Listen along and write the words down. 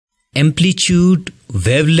amplitude,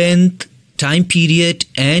 wavelength, time period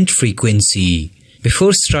and frequency.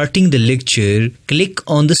 Before starting the lecture, click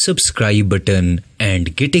on the subscribe button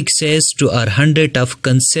and get access to our 100 of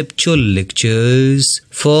conceptual lectures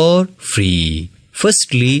for free.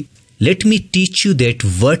 Firstly, let me teach you that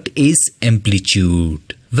what is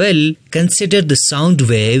amplitude. Well, consider the sound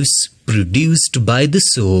waves produced by the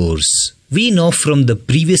source. We know from the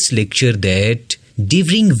previous lecture that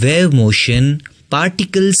during wave motion,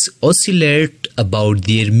 particles oscillate about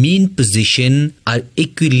their mean position or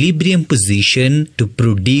equilibrium position to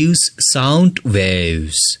produce sound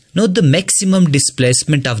waves. Now the maximum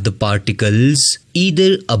displacement of the particles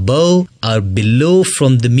either above or below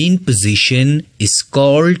from the mean position is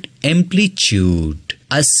called amplitude.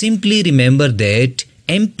 I simply remember that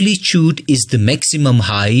amplitude is the maximum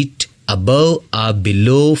height above or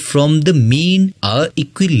below from the mean or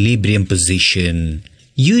equilibrium position.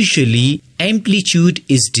 Usually, amplitude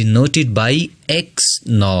is denoted by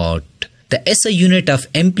x0. The SI unit of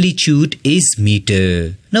amplitude is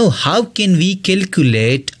meter. Now, how can we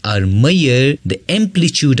calculate or measure the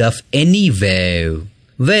amplitude of any wave?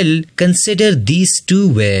 Well, consider these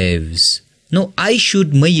two waves. Now, I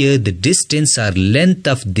should measure the distance or length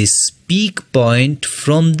of this peak point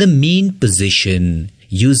from the mean position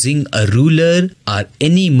using a ruler or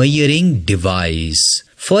any measuring device.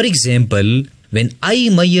 For example, when I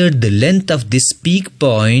measured the length of this peak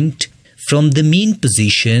point from the mean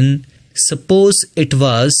position, suppose it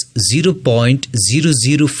was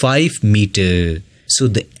 0.005 meter. So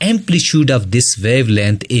the amplitude of this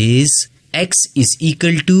wavelength is x is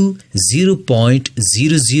equal to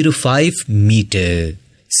 0.005 meter.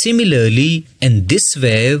 Similarly, in this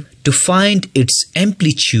wave, to find its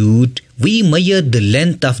amplitude, we measure the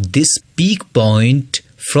length of this peak point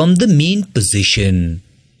from the mean position.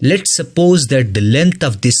 Let's suppose that the length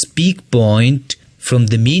of this peak point from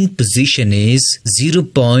the mean position is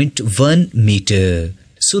 0.1 meter.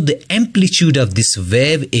 So the amplitude of this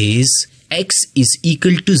wave is x is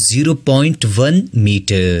equal to 0.1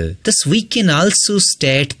 meter. Thus we can also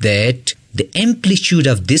state that the amplitude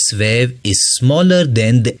of this wave is smaller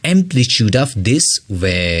than the amplitude of this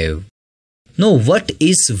wave. Now what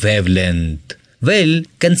is wavelength? Well,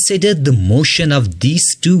 consider the motion of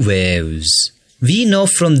these two waves. We know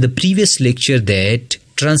from the previous lecture that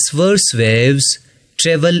transverse waves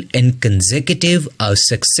travel in consecutive or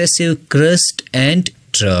successive crest and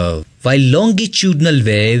trough, while longitudinal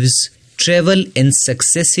waves travel in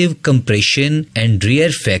successive compression and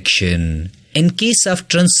rarefaction. In case of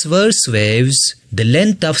transverse waves, the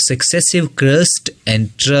length of successive crest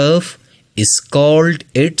and trough is called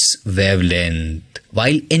its wavelength,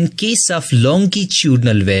 while in case of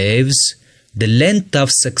longitudinal waves, the length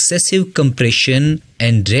of successive compression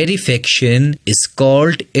and rarefaction is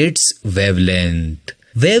called its wavelength.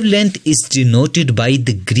 Wavelength is denoted by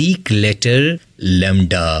the Greek letter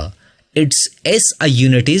lambda. Its SI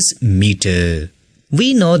unit is meter.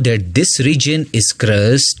 We know that this region is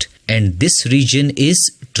crust and this region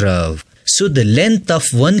is trough. So the length of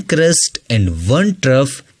one crust and one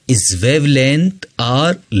trough is wavelength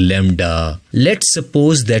or lambda. Let's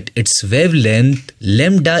suppose that its wavelength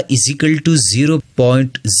lambda is equal to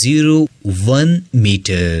 0.01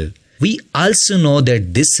 meter. We also know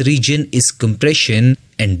that this region is compression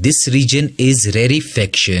and this region is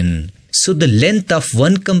rarefaction. So the length of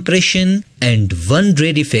one compression and one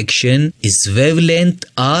rarefaction is wavelength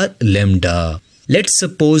or lambda. Let's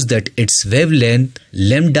suppose that its wavelength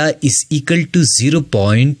lambda is equal to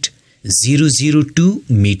 0.002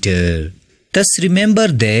 meter. Thus remember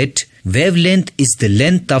that wavelength is the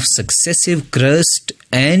length of successive crust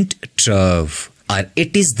and trough, or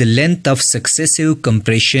it is the length of successive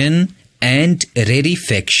compression and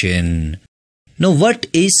rarefaction. Now what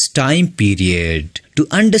is time period? To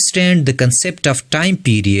understand the concept of time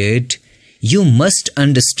period, you must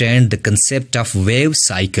understand the concept of wave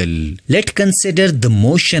cycle. Let's consider the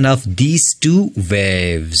motion of these two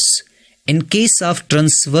waves. In case of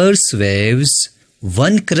transverse waves,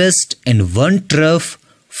 one crest and one trough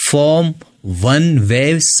form one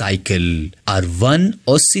wave cycle or one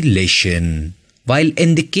oscillation, while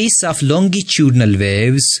in the case of longitudinal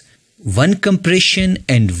waves, one compression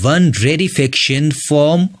and one rarefaction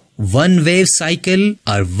form one wave cycle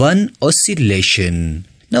or one oscillation.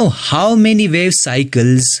 Now, how many wave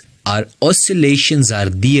cycles or oscillations are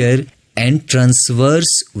there in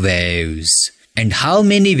transverse waves? And how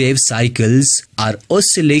many wave cycles or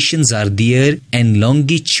oscillations are there in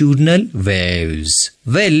longitudinal waves?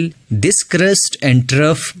 Well, this crest and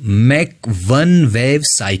trough make one wave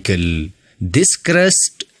cycle. This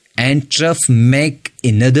crest and trough make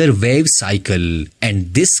another wave cycle.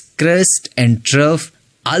 And this crest and trough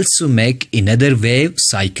also make another wave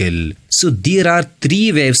cycle. So there are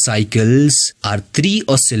 3 wave cycles or 3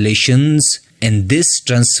 oscillations in this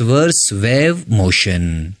transverse wave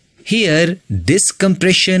motion. Here, this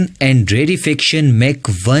compression and rarefaction make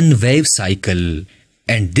one wave cycle,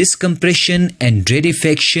 and this compression and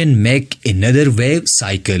rarefaction make another wave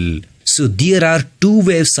cycle. So there are 2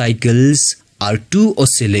 wave cycles or 2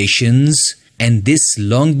 oscillations in this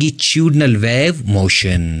longitudinal wave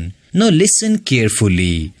motion. Now listen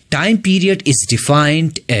carefully. Time period is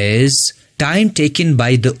defined as time taken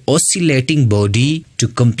by the oscillating body to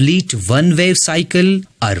complete one wave cycle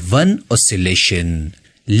or one oscillation.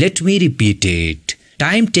 Let me repeat it.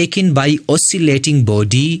 Time taken by oscillating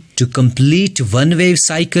body to complete one wave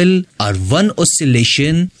cycle or one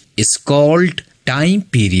oscillation is called time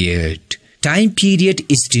period. Time period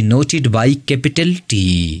is denoted by capital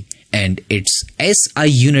T and its SI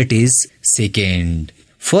unit is second.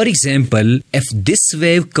 For example, if this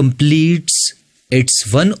wave completes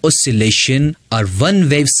its one oscillation or one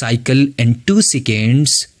wave cycle in 2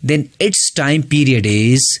 seconds, then its time period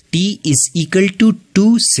is T is equal to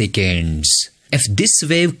 2 seconds. If this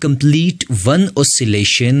wave complete one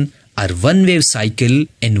oscillation or one wave cycle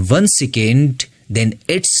in 1 second, then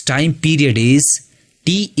its time period is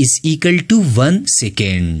T is equal to 1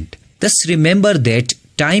 second. Thus remember that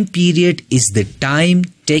time period is the time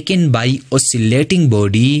taken by oscillating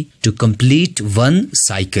body to complete one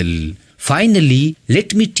cycle. Finally,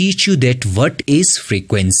 let me teach you that what is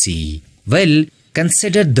frequency. Well,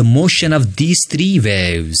 consider the motion of these 3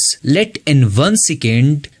 waves. Let in 1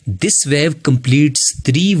 second, this wave completes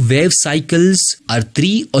 3 wave cycles or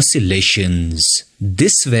 3 oscillations.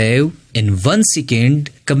 This wave in 1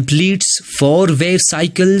 second completes 4 wave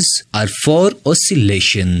cycles or 4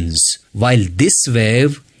 oscillations, while this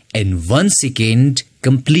wave in 1 second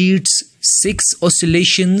completes 6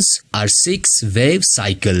 oscillations or 6 wave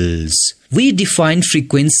cycles. We define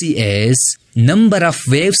frequency as number of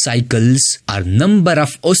wave cycles or number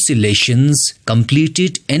of oscillations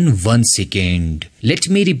completed in 1 second. Let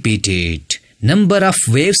me repeat it. Number of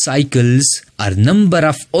wave cycles or number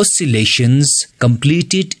of oscillations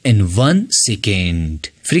completed in 1 second.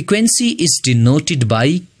 Frequency is denoted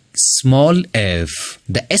by small f.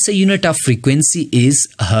 The SI unit of frequency is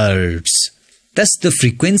Hertz. Thus, the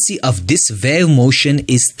frequency of this wave motion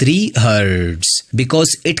is 3 Hz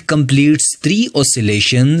because it completes 3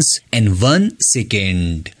 oscillations in 1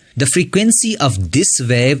 second. The frequency of this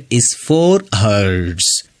wave is 4 Hz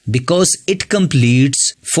because it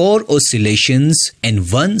completes 4 oscillations in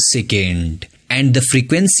 1 second. And the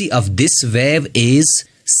frequency of this wave is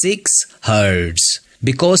 6 Hz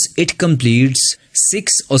because it completes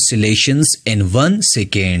 6 oscillations in 1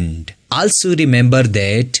 second. Also remember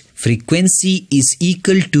that frequency is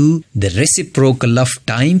equal to the reciprocal of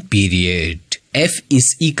time period. F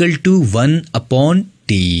is equal to 1 upon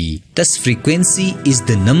T. Thus frequency is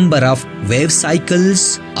the number of wave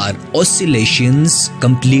cycles or oscillations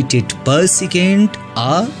completed per second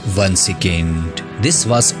or 1 second. This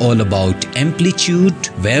was all about amplitude,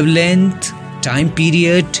 wavelength, time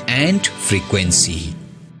period and frequency.